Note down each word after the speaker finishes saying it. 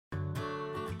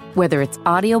Whether it's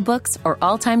audiobooks or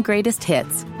all-time greatest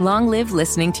hits, long live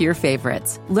listening to your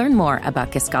favorites. Learn more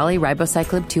about Kisqali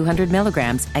Ribociclib 200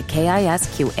 milligrams at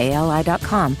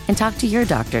KISQALI.com and talk to your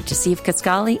doctor to see if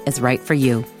Kisqali is right for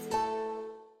you.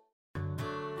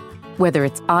 Whether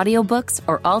it's audiobooks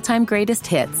or all-time greatest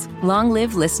hits, long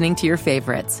live listening to your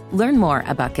favorites. Learn more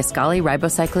about Kisqali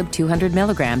Ribociclib 200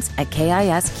 milligrams at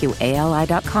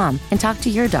KISQALI.com and talk to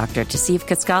your doctor to see if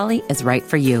Kisqali is right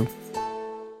for you.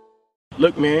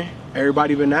 Look, man,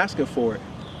 everybody been asking for it.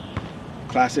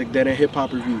 Classic Dead End Hip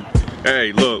Hop review.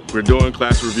 Hey, look, we're doing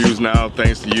class reviews now,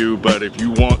 thanks to you, but if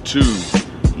you want to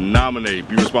nominate,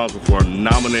 be responsible for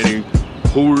nominating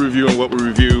who we review and what we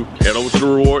review, head over to the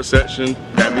reward section.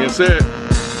 That being said,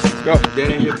 let's go.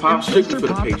 Dead End Hip Hop, strictly for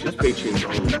the patrons, Patreons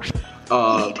only.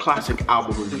 Classic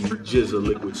album review, GZA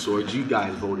Liquid Swords. You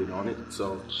guys voted on it,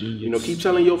 so keep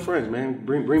telling your friends, man.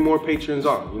 Bring more patrons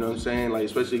on. You know what I'm saying? Like,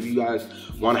 especially if you guys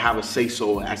want to have a say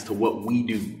so as to what we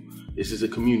do. This is a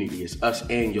community. It's us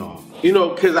and y'all.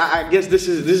 Because I guess this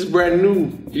is brand new.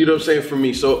 You know what I'm saying, for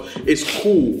me. So it's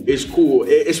cool. It's cool,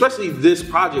 especially this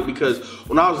project, because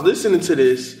when I was listening to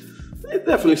this, it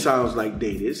definitely sounds like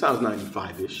dated. It sounds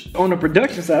 95-ish. On the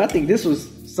production side, I think this was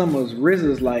some of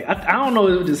RZA's, like, I don't know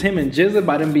if it was just him and GZA,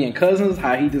 by them being cousins,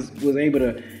 how he just was able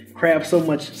to craft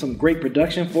some great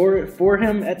production for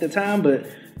him at the time. But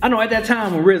I know at that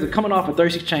time when RZA coming off of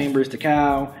Thirsty Chambers, to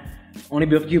Kyle, Only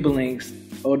Built for Cuba Links,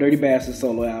 Old Dirty Bastard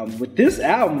solo album. With this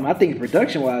album, I think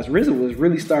production-wise, RZA was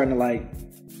really starting to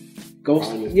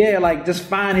just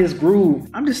find his groove.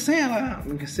 I'm just saying,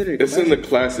 I'm consider it. It's in the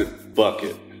classic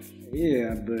bucket.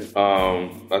 Yeah, but I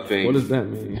think. What does that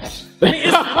mean? it's a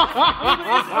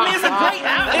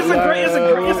great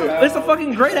album. It's a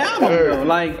fucking great album, though.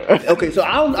 Like, okay, so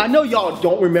I know y'all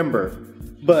don't remember,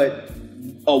 but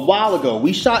a while ago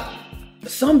we shot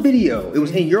some video. It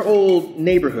was in your old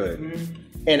neighborhood,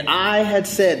 and I had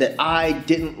said that I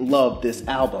didn't love this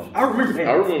album. I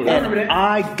remember that.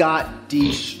 I got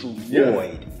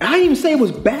destroyed. I didn't even say it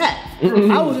was bad.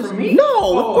 I was just, me?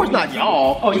 no, of course not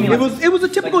y'all. Oh, you mean it was a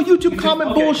typical YouTube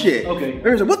comment bullshit. Okay. It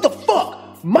was like, what the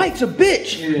fuck? Mike's a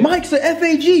bitch. Yeah. Mike's a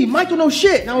FAG. Mike don't know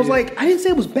shit. And I was like, I didn't say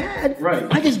it was bad. Right.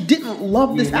 I just didn't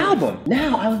love this album.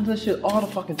 Now I listen to this shit all the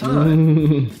fucking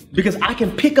time. Because I can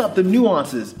pick up the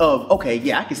nuances of, okay,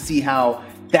 yeah, I can see how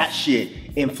that shit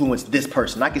influenced this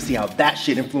person. I can see how that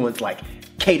shit influenced, like,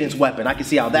 Cadence Weapon. I can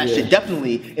see how that shit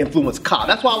definitely influenced Cobb.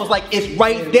 That's why I was like, it's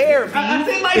right there, B. I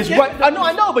said like it's right. I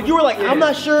know, but you were like, I'm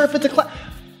not sure if it's a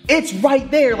it's right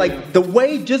there. Like, the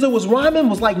way GZA was rhyming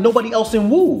was like nobody else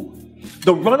in Wu.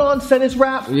 The run-on sentence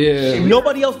rap,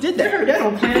 nobody else did that. You heard that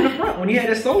on Playing in the Front when he had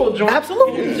his solo joint.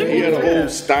 Absolutely. He had a whole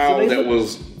style that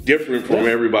was different from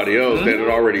everybody else that had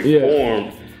already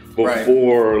formed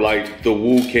before like the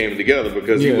Wu came together,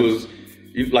 because he was,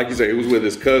 like you said, he was with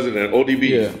his cousin and ODB.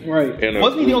 Yeah. Right. And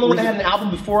wasn't he the only one that had an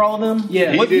album before all of them?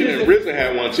 Yeah. He did, and RZA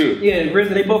had one too. Yeah,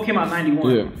 RZA, they both came out in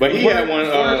 91. Yeah. But he had one,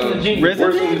 Worse Than the Genius.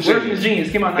 Worse Than the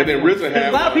Genius came out in 91. And then RZA had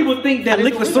a lot of one. people think that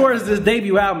Liquid Swords is his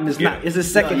debut album. It's not. It's his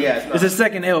second. It's his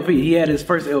second LP. He had his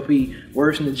first LP,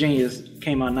 Worse Than the Genius,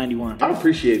 came out in 91. I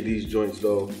appreciate these joints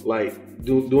though, like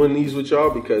doing these with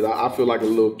y'all, because I feel like a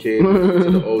little kid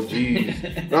to the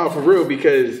OGs. No, for real,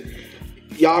 because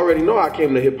y'all already know I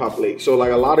came to hip hop late, so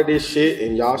like a lot of this shit,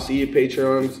 and y'all see it,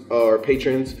 patrons,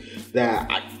 that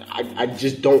I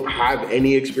just don't have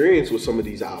any experience with some of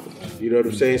these albums. You know what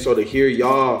I'm saying? So to hear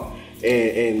y'all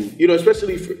and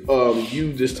especially for,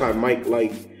 you this time, Mike,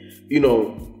 like,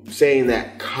 saying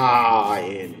that Ka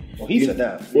and he said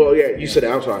that. Well, yeah, you said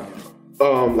that. I'm sorry.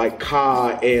 Like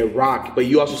Ka and Rock, but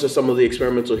you also said some of the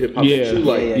experimental hip hop that you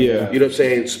like. You know what I'm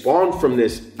saying? Spawned from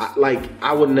this.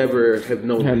 I would never have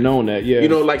known. That. Yeah.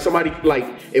 Like somebody, like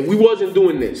if we wasn't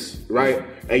doing this, right,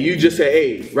 and you just say,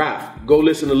 "Hey, Rap, go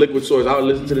listen to Liquid Swords," I would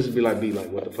listen to this and be like,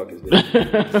 what the fuck is this?"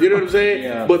 You know what I'm saying?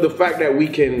 Yeah. But the fact that we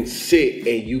can sit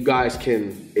and you guys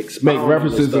can expound, make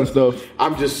references and stuff.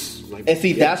 I'm just like, and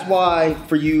see, that's why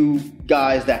for you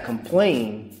guys that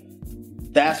complain,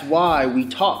 that's why we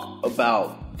talk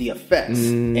about the effects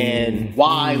and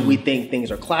why we think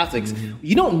things are classics.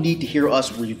 You don't need to hear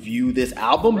us review this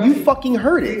album. Right. You fucking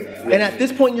heard it. And at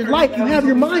this point in your life, you have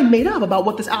your mind made up about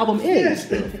what this album is.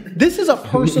 This is a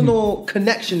personal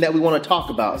connection that we want to talk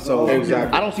about. So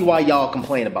I don't see why y'all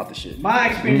complain about the shit.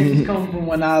 My experiences come from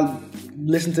when I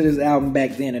listened to this album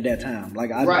back then at that time.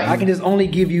 Like I can just only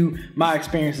give you my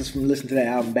experiences from listening to that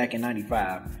album back in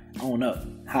 95 on up,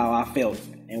 how I felt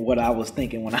and what I was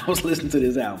thinking when I was listening to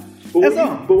this album.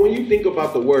 But when you think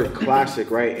about the word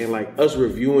classic, right, and like us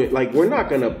reviewing, like we're not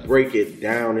gonna break it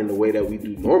down in the way that we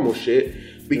do normal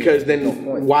shit, because then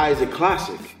why is it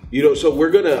classic? So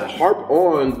we're gonna harp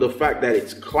on the fact that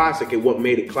it's classic and what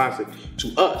made it classic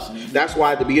to us. That's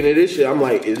why at the beginning of this shit, I'm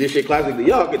like, is this shit classic to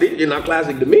y'all? Cause it's not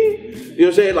classic to me. You know what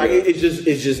I'm saying? Like it's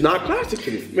just not classic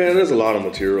to me. Man, there's a lot of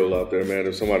material out there, man.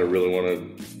 If somebody really want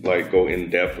to like go in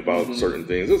depth about certain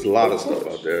things, there's a lot of stuff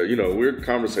out there. You know, we're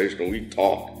conversational. We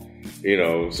talk. You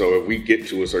know, so if we get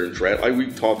to a certain track, like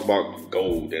we talked about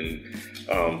Gold and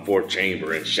Fourth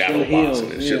Chamber and Shadow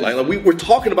Boxing and shit like we're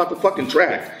talking about the fucking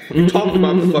track. We talked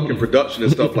about the fucking production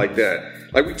and stuff like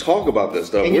that. Like we talk about that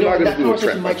stuff. And we're you know, not that gonna do a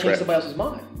track conversation by might change track. somebody else's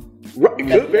mind. Right, it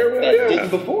could very well, yeah. Didn't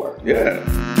before.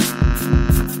 Yeah.